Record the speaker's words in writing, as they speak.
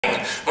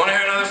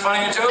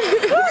funnier too?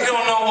 We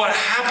don't know what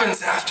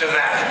happens after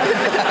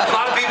that. A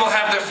lot of people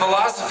have their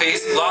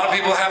philosophies, a lot of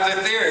people have their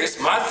theories.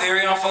 My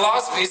theory on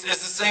philosophies is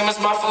the same as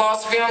my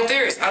philosophy on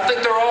theories. I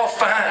think they're all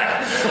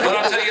fine. But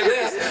I'll tell you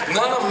this,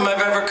 none of them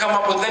have ever come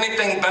up with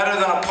anything better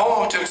than a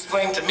poem to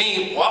explain to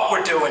me what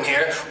we're doing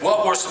here,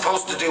 what we're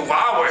supposed to do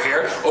while we're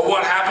here, or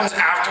what happens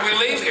after we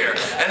leave here.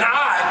 And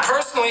I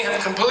personally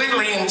have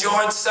completely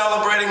enjoyed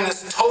celebrating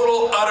this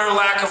total, utter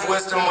lack of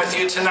wisdom with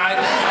you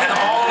tonight and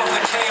all of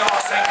the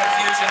chaos and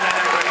confusion that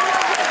it brings.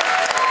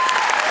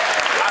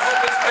 I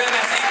hope it's been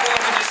as equal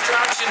of a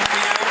distraction for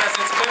you as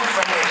it's been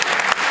for me.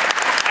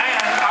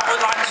 And I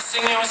would like to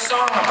sing you a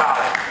song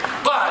about it.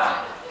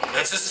 But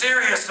it's a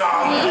serious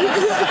song,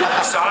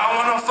 so I don't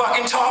want no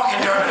fucking talking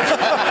during it.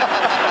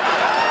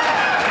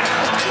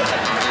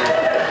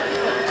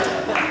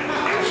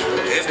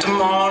 If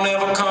tomorrow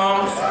never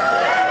comes,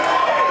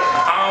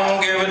 I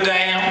won't give a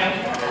damn.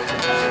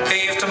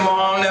 Hey, if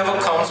tomorrow never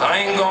comes, I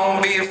ain't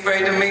gonna be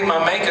afraid to meet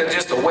my maker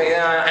just the way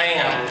I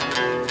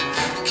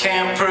am.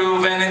 Can't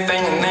prove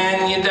anything and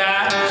then you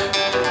die.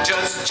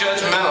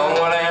 Judgmental,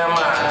 what am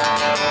I?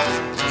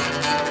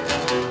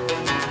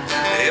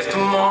 If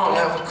tomorrow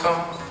never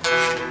comes,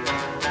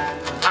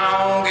 I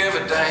don't give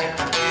a damn.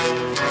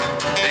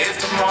 If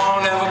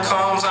tomorrow never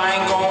comes, I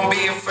ain't gonna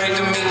be afraid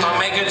to meet my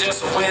maker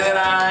just the way that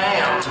I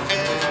am.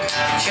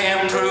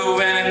 Can't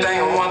prove anything,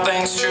 and one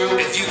thing's true.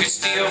 If you could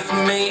steal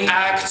from me,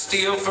 I could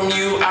steal from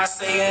you. I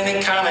say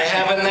any kind of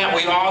heaven that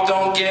we all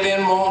don't get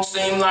in won't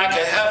seem like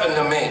a heaven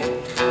to me.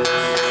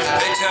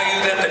 They tell you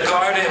that the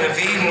Garden of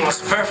Eden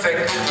was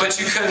perfect, but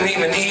you couldn't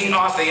even eat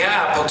off the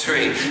apple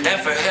tree.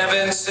 And for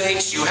heaven's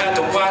sakes, you had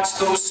to watch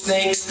those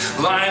snakes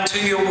lying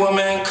to your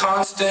woman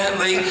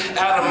constantly.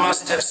 Adam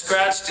must have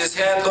scratched his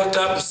head, looked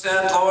up and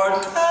said,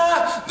 Lord,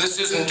 this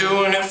isn't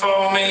doing it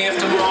for me. If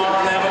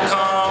tomorrow never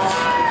comes,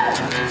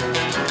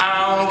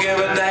 I don't give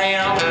a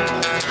damn.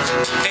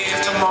 Hey,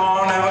 if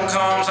tomorrow never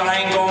comes,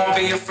 I ain't gonna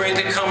be afraid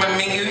to come and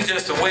meet you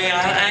just the way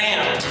I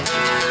am.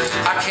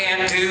 I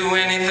can't do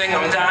anything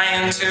I'm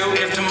dying to.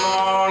 If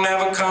tomorrow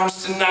never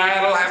comes, tonight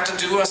I'll have to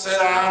do. I said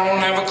I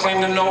don't ever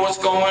claim to know what's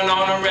going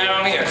on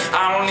around here.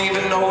 I don't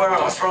even know where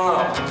I'm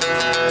from.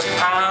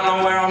 I don't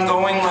know where I'm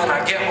going when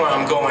I get where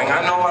I'm going.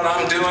 I know what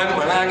I'm doing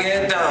when I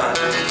get done.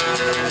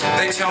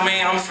 They tell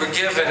me I'm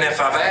forgiven if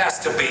I've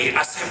asked to be.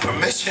 I say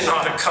permission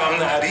ought to come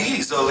that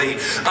easily.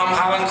 I'm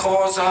hauling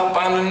cores up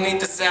underneath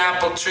this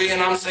apple tree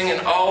and I'm singing,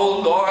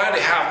 oh Lord,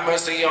 have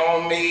mercy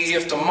on me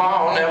if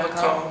tomorrow never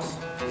comes.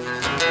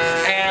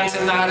 And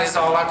tonight is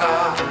all I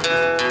got.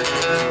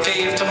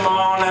 Hey, if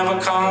tomorrow never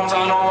comes,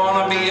 I don't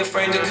wanna be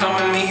afraid to come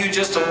and meet you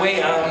just the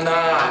way I'm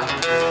not.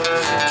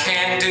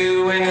 Can't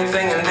do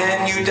anything and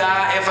then you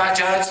die. If I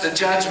judge the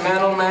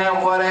judgmental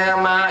man, what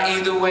am I?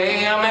 Either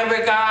way, I'm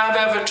every guy I've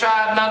ever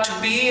tried not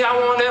to be. I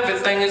want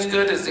everything as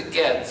good as it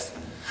gets.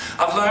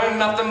 I've learned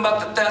nothing but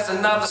that there's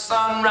another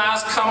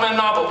sunrise coming,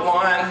 all but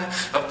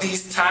one of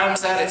these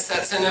times that it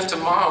sets in if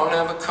tomorrow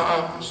never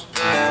comes.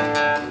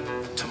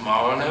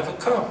 Tomorrow never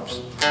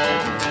comes.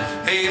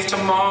 Hey, if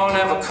tomorrow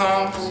never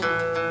comes,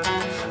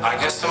 I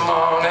guess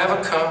tomorrow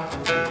never comes.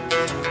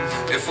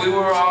 If we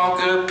were all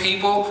good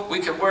people, we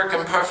could work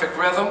in perfect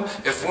rhythm.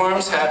 If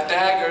worms had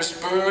daggers,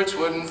 birds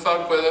wouldn't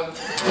fuck with them.